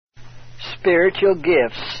Spiritual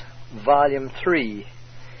Gifts, Volume 3,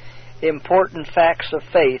 Important Facts of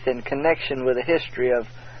Faith in Connection with the History of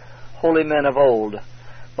Holy Men of Old,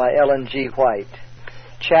 by Ellen G. White.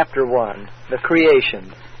 Chapter 1, The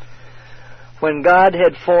Creation. When God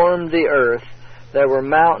had formed the earth, there were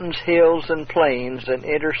mountains, hills, and plains, and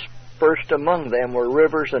interspersed among them were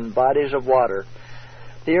rivers and bodies of water.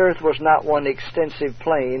 The earth was not one extensive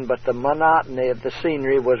plain, but the monotony of the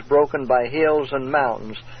scenery was broken by hills and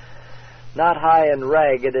mountains, not high and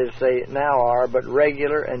ragged as they now are, but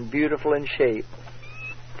regular and beautiful in shape.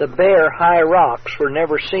 The bare, high rocks were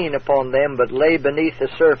never seen upon them, but lay beneath the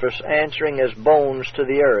surface, answering as bones to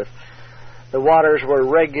the earth. The waters were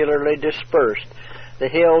regularly dispersed. The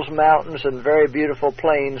hills, mountains, and very beautiful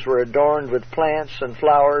plains were adorned with plants and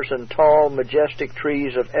flowers and tall, majestic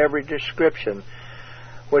trees of every description,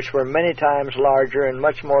 which were many times larger and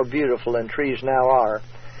much more beautiful than trees now are.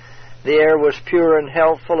 The air was pure and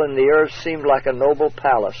healthful, and the earth seemed like a noble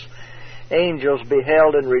palace. Angels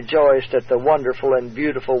beheld and rejoiced at the wonderful and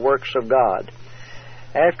beautiful works of God.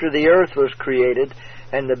 After the earth was created,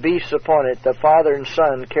 and the beasts upon it, the Father and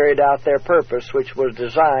Son carried out their purpose, which was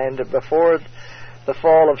designed before the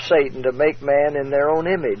fall of Satan to make man in their own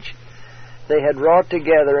image. They had wrought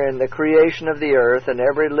together in the creation of the earth and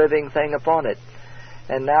every living thing upon it.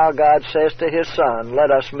 And now God says to His Son, "Let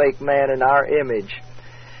us make man in our image."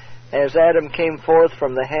 As Adam came forth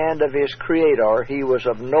from the hand of his Creator, he was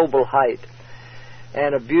of noble height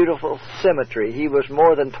and of beautiful symmetry. He was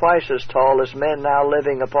more than twice as tall as men now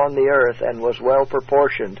living upon the earth, and was well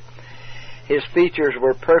proportioned. His features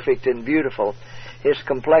were perfect and beautiful. His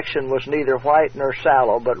complexion was neither white nor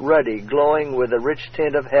sallow, but ruddy, glowing with a rich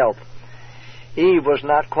tint of health. Eve was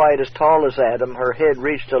not quite as tall as Adam. Her head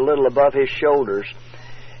reached a little above his shoulders.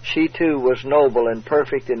 She too was noble and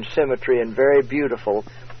perfect in symmetry and very beautiful.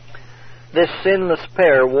 This sinless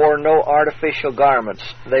pair wore no artificial garments.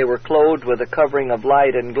 They were clothed with a covering of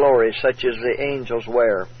light and glory, such as the angels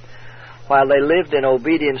wear. While they lived in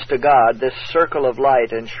obedience to God, this circle of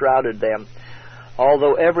light enshrouded them.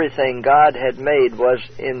 Although everything God had made was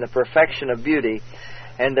in the perfection of beauty,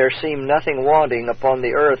 and there seemed nothing wanting upon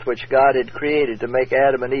the earth which God had created to make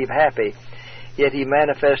Adam and Eve happy, yet He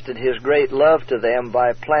manifested His great love to them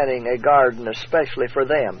by planting a garden especially for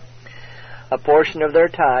them. A portion of their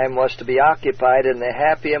time was to be occupied in the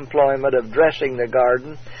happy employment of dressing the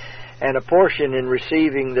garden, and a portion in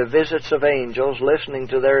receiving the visits of angels, listening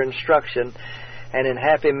to their instruction, and in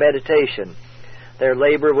happy meditation. Their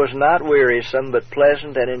labor was not wearisome, but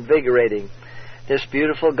pleasant and invigorating. This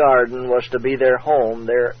beautiful garden was to be their home,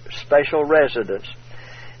 their special residence.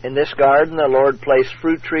 In this garden the Lord placed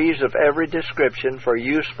fruit trees of every description for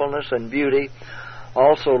usefulness and beauty,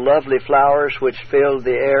 also lovely flowers which filled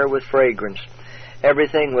the air with fragrance.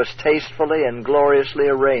 Everything was tastefully and gloriously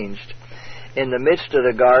arranged. In the midst of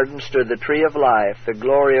the garden stood the tree of life, the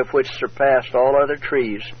glory of which surpassed all other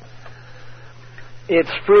trees. Its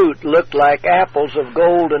fruit looked like apples of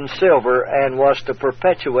gold and silver, and was to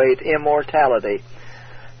perpetuate immortality.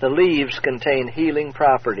 The leaves contained healing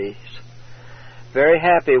properties. Very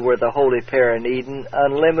happy were the holy pair in Eden.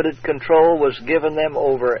 Unlimited control was given them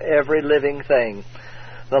over every living thing.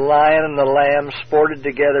 The lion and the lamb sported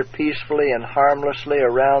together peacefully and harmlessly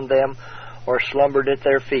around them, or slumbered at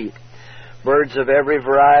their feet. Birds of every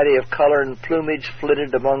variety of color and plumage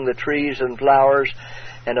flitted among the trees and flowers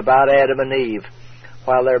and about Adam and Eve,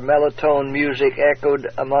 while their mellow-toned music echoed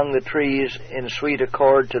among the trees in sweet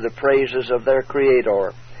accord to the praises of their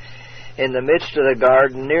Creator. In the midst of the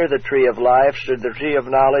garden, near the tree of life, stood the tree of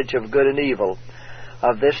knowledge of good and evil.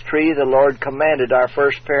 Of this tree the Lord commanded our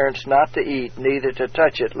first parents not to eat, neither to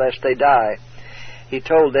touch it, lest they die. He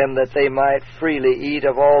told them that they might freely eat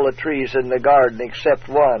of all the trees in the garden except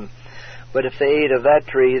one, but if they ate of that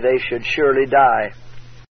tree they should surely die.